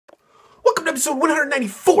episode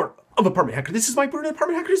 194 of Apartment Hacker. This is my burden.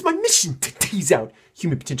 Apartment Hacker is my mission to tease out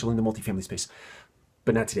human potential in the multifamily space.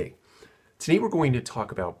 But not today. Today we're going to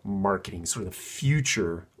talk about marketing, sort of the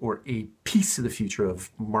future or a piece of the future of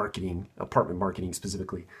marketing, apartment marketing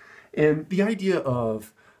specifically. And the idea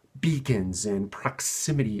of beacons and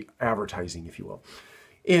proximity advertising, if you will.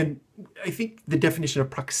 And I think the definition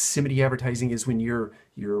of proximity advertising is when you're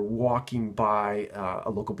walking by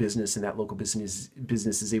a local business and that local business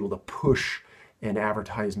is able to push an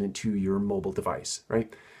advertisement to your mobile device,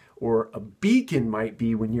 right? Or a beacon might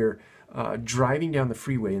be when you're driving down the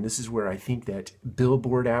freeway, and this is where I think that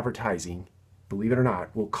billboard advertising, believe it or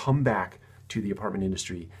not, will come back to the apartment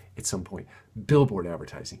industry at some point. Billboard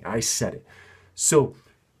advertising, I said it. So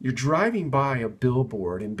you're driving by a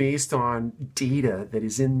billboard, and based on data that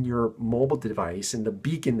is in your mobile device and the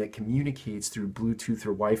beacon that communicates through Bluetooth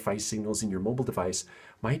or Wi-Fi signals in your mobile device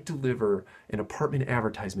might deliver an apartment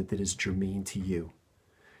advertisement that is germane to you.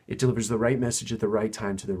 It delivers the right message at the right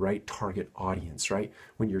time to the right target audience, right?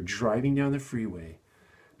 When you're driving down the freeway,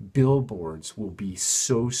 billboards will be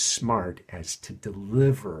so smart as to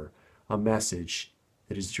deliver a message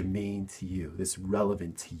that is germane to you, that's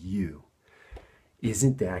relevant to you.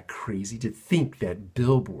 Isn't that crazy to think that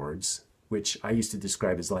billboards, which I used to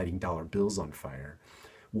describe as lighting dollar bills on fire,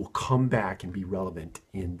 will come back and be relevant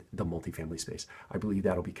in the multifamily space? I believe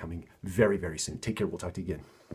that'll be coming very, very soon. Take care. We'll talk to you again.